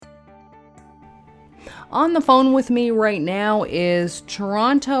On the phone with me right now is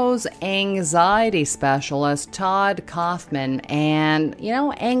Toronto's anxiety specialist, Todd Kaufman. And,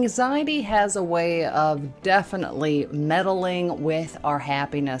 anxiety has a way of definitely meddling with our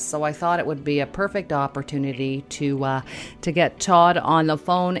happiness. So I thought it would be a perfect opportunity to get Todd on the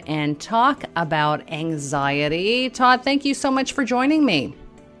phone and talk about anxiety. Todd, thank you so much for joining me.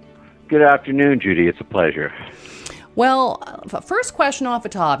 Good afternoon, Judy. It's a pleasure. Well, first question off the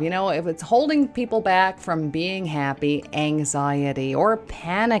top, if it's holding people back from being happy, anxiety or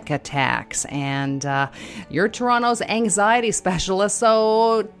panic attacks, and you're Toronto's anxiety specialist,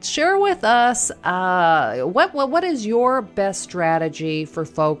 so share with us what is your best strategy for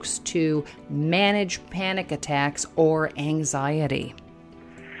folks to manage panic attacks or anxiety?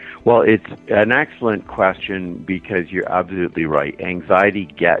 Well, it's an excellent question because you're absolutely right. Anxiety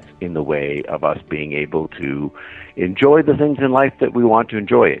gets in the way of us being able to enjoy the things in life that we want to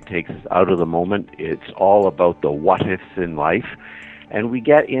enjoy. It takes us out of the moment. It's all about the what-ifs in life. And we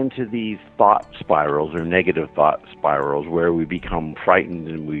get into these thought spirals or negative thought spirals where we become frightened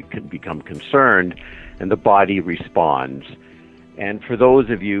and we can become concerned, and the body responds. And for those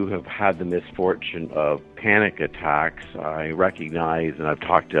of you who have had the misfortune of panic attacks, I recognize, and I've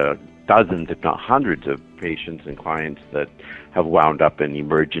talked to dozens, if not hundreds, of patients and clients that have wound up in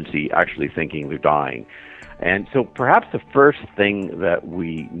emergency actually thinking they're dying. And so perhaps the first thing that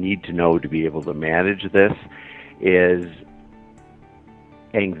we need to know to be able to manage this is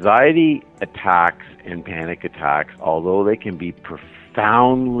anxiety attacks and panic attacks, although they can be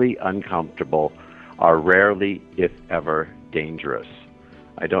profoundly uncomfortable, are rarely, if ever, dangerous.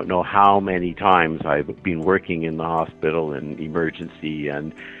 I don't know how many times I've been working in the hospital in emergency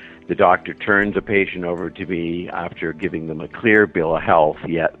and the doctor turns a patient over to me after giving them a clear bill of health,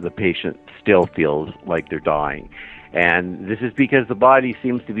 yet the patient still feels like they're dying. And this is because the body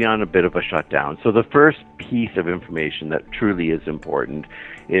seems to be on a bit of a shutdown. So the first piece of information that truly is important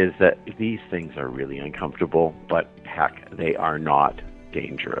is that these things are really uncomfortable, but heck, they are not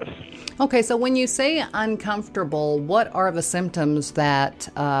dangerous. Okay, so when you say uncomfortable, what are the symptoms that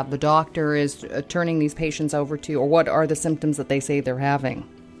the doctor is turning these patients over to, or what are the symptoms that they say they're having?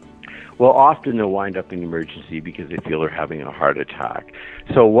 Well, often they'll wind up in emergency because they feel they're having a heart attack.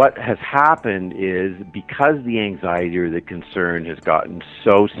 So what has happened is because the anxiety or the concern has gotten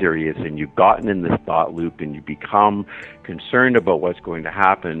so serious and you've gotten in this thought loop and you become concerned about what's going to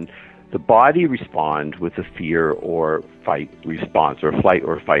happen, the body responds with a fear or fight response, or flight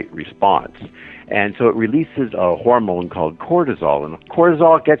or fight response. And so it releases a hormone called cortisol, and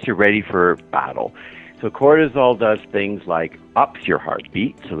cortisol gets you ready for battle. So cortisol does things like ups your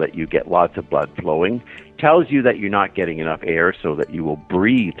heartbeat so that you get lots of blood flowing, tells you that you're not getting enough air so that you will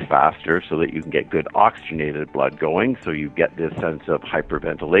breathe faster so that you can get good oxygenated blood going, so you get this sense of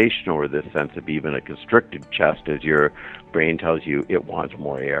hyperventilation or this sense of even a constricted chest as your brain tells you it wants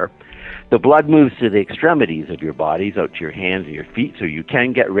more air. The blood moves to the extremities of your bodies, out to your hands and your feet, so you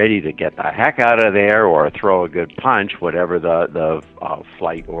can get ready to get the heck out of there or throw a good punch, whatever the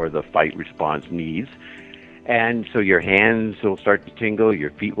flight or the fight response needs. And so your hands will start to tingle, your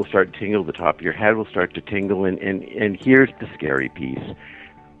feet will start to tingle, the top of your head will start to tingle, and here's the scary piece.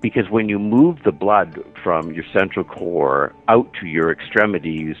 Because when you move the blood from your central core out to your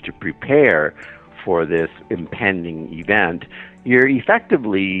extremities to prepare for this impending event, you're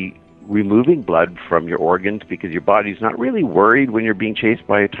effectively removing blood from your organs because your body's not really worried when you're being chased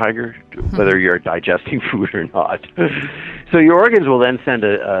by a tiger, whether you're digesting food or not. So your organs will then send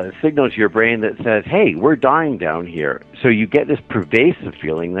a signal to your brain that says, hey, we're dying down here. So you get this pervasive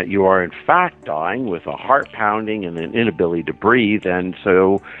feeling that you are in fact dying with a heart pounding and an inability to breathe. And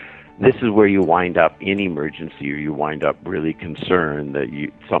so this is where you wind up in emergency, or you wind up really concerned that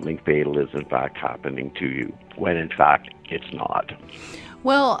something fatal is in fact happening to you, when in fact it's not.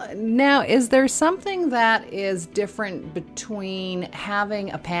 Well, now, is there something that is different between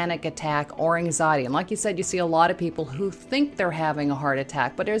having a panic attack or anxiety? And like you said, you see a lot of people who think they're having a heart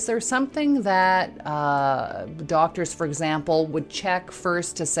attack, but is there something that doctors, for example, would check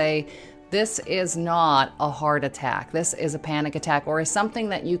first to say, this is not a heart attack, this is a panic attack, or is something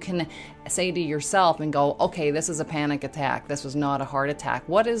that you can say to yourself and go, okay, this is a panic attack, this was not a heart attack?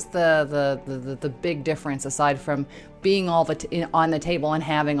 What is the big difference aside from being on the table and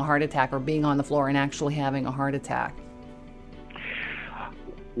having a heart attack, or being on the floor and actually having a heart attack?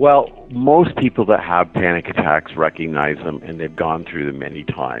 Well, most people that have panic attacks recognize them, and they've gone through them many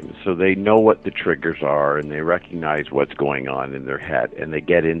times. So they know what the triggers are, and they recognize what's going on in their head, and they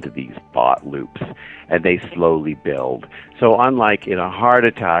get into these thought loops, and they slowly build. So unlike in a heart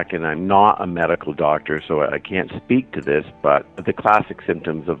attack, and I'm not a medical doctor, so I can't speak to this, but the classic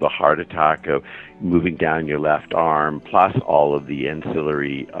symptoms of the heart attack of moving down your left arm, plus all of the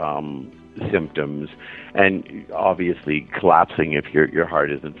ancillary symptoms, and obviously collapsing if your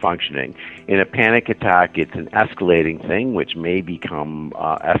heart isn't functioning. In a panic attack, it's an escalating thing, which may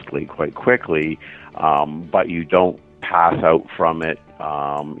escalate quite quickly, but you don't pass out from it.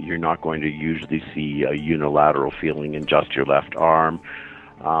 You're not going to usually see a unilateral feeling in just your left arm.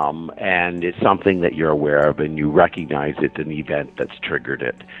 And it's something that you're aware of, and you recognize it's an event that's triggered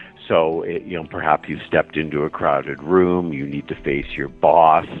it. So, perhaps you stepped into a crowded room, you need to face your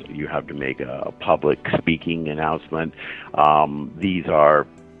boss, you have to make a public speaking announcement. These are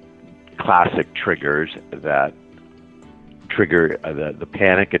classic triggers that trigger the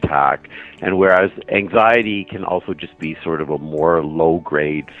panic attack. And whereas anxiety can also just be sort of a more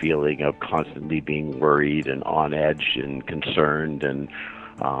low-grade feeling of constantly being worried and on edge and concerned, and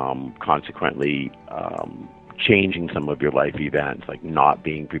consequently changing some of your life events, like not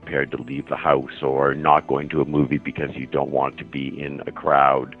being prepared to leave the house, or not going to a movie because you don't want to be in a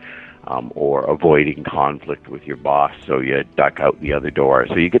crowd, or avoiding conflict with your boss, so you duck out the other door.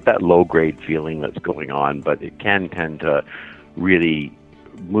 So you get that low-grade feeling that's going on, but it can tend to really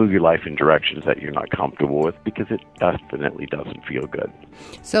move your life in directions that you're not comfortable with, because it definitely doesn't feel good.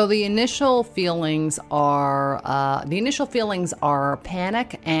 So the initial feelings are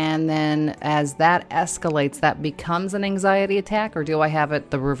panic, and then as that escalates, that becomes an anxiety attack, or do I have it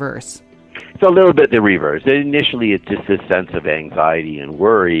the reverse? It's a little bit the reverse. Initially, it's just this sense of anxiety and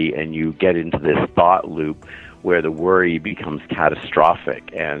worry, and you get into this thought loop where the worry becomes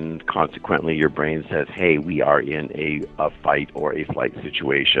catastrophic, and consequently your brain says, hey, we are in a fight or a flight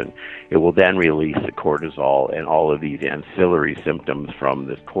situation. It will then release the cortisol, and all of these ancillary symptoms from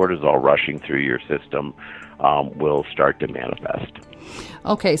this cortisol rushing through your system will start to manifest.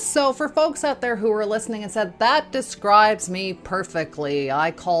 Okay, so for folks out there who are listening and said, that describes me perfectly,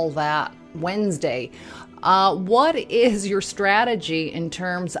 I call that Wednesday. What is your strategy in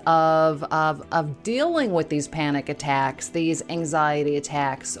terms of dealing with these panic attacks, these anxiety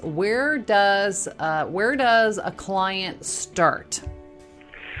attacks? Where does a client start?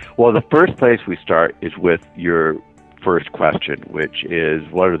 Well, the first place we start is with your first question, which is,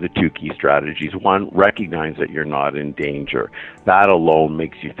 what are the two key strategies? One, recognize that you're not in danger. That alone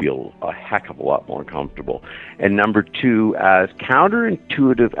makes you feel a heck of a lot more comfortable. And number two, as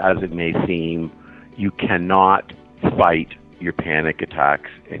counterintuitive as it may seem, you cannot fight your panic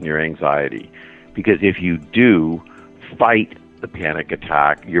attacks and your anxiety. Because if you do fight the panic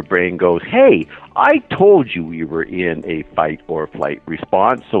attack, your brain goes, hey, I told you we were in a fight or flight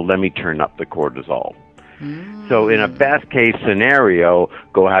response, so let me turn up the cortisol. So in a best case scenario,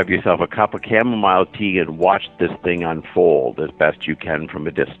 go have yourself a cup of chamomile tea and watch this thing unfold as best you can from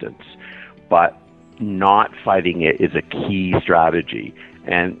a distance. But not fighting it is a key strategy.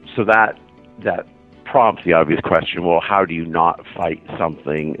 And so that prompts the obvious question, well, how do you not fight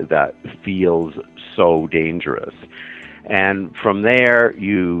something that feels so dangerous? And from there,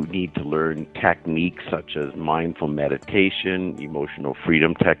 you need to learn techniques such as mindful meditation, emotional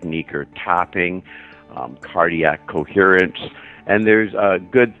freedom technique or tapping, cardiac coherence. And there's a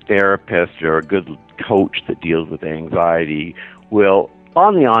good therapist or a good coach that deals with anxiety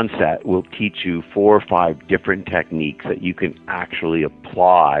on the onset, will teach you 4 or 5 different techniques that you can actually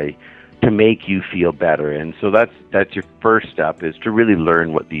apply to make you feel better. And so that's your first step, is to really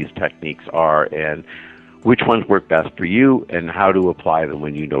learn what these techniques are and which ones work best for you and how to apply them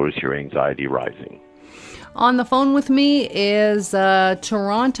when you notice your anxiety rising. On the phone with me is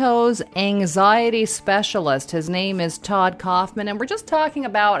Toronto's anxiety specialist. His name is Todd Kaufman, and we're just talking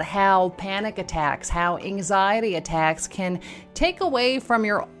about how panic attacks, how anxiety attacks can take away from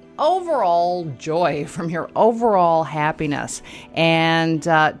your overall joy, from your overall happiness. And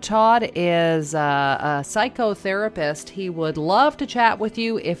Todd is a psychotherapist. He would love to chat with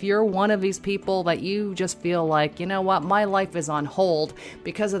you if you're one of these people that you just feel like, you know what, my life is on hold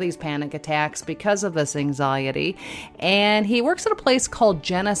because of these panic attacks, because of this anxiety. And he works at a place called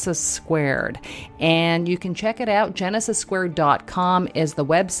Genesis Squared. And you can check it out. GenesisSquared.com is the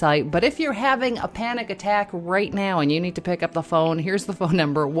website. But if you're having a panic attack right now and you need to pick up the phone, here's the phone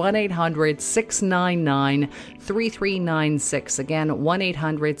number, 1-800-699-3396. Again,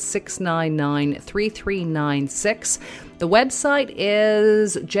 1-800-699-3396. The website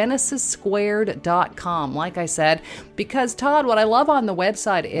is genesissquared.com, like I said, because Todd, what I love on the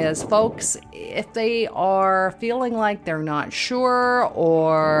website is folks, if they are feeling like they're not sure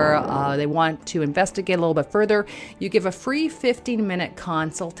or they want to investigate a little bit further, you give a free 15-minute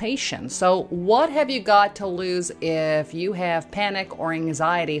consultation. So what have you got to lose if you have panic or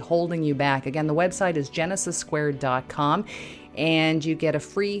anxiety holding you back? Again, the website is genesissquared.com. And you get a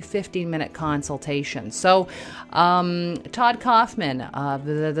free 15-minute consultation. So, Todd Kaufman,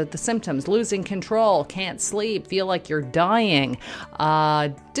 the symptoms: losing control, can't sleep, feel like you're dying,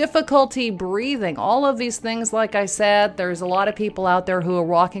 difficulty breathing, all of these things, like I said, there's a lot of people out there who are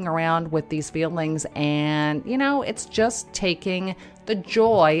walking around with these feelings, and, it's just taking the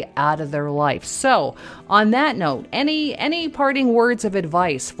joy out of their life. So, on that note, any parting words of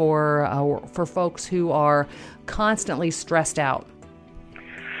advice for folks who are constantly stressed out?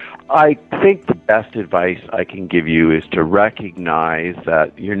 I think the best advice I can give you is to recognize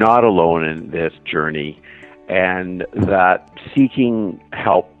that you're not alone in this journey, and that seeking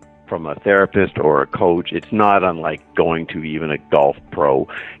help from a therapist or a coach, it's not unlike going to even a golf pro.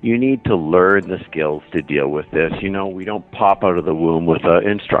 You need to learn the skills to deal with this. We don't pop out of the womb with an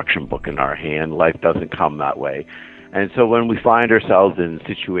instruction book in our hand. Life doesn't come that way. And so when we find ourselves in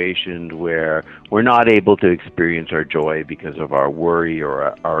situations where we're not able to experience our joy because of our worry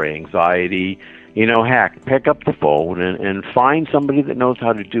or our anxiety, heck, pick up the phone and find somebody that knows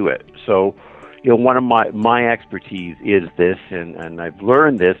how to do it. So, one of my expertise is this, and I've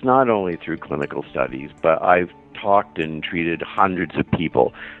learned this not only through clinical studies, but I've talked and treated hundreds of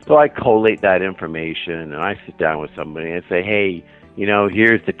people. So I collate that information, and I sit down with somebody and say, hey,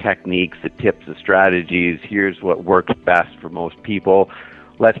 here's the techniques, the tips, the strategies. Here's what works best for most people.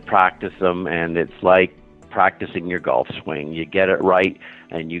 Let's practice them. And it's like practicing your golf swing. You get it right,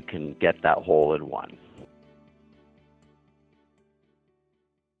 and you can get that hole in one.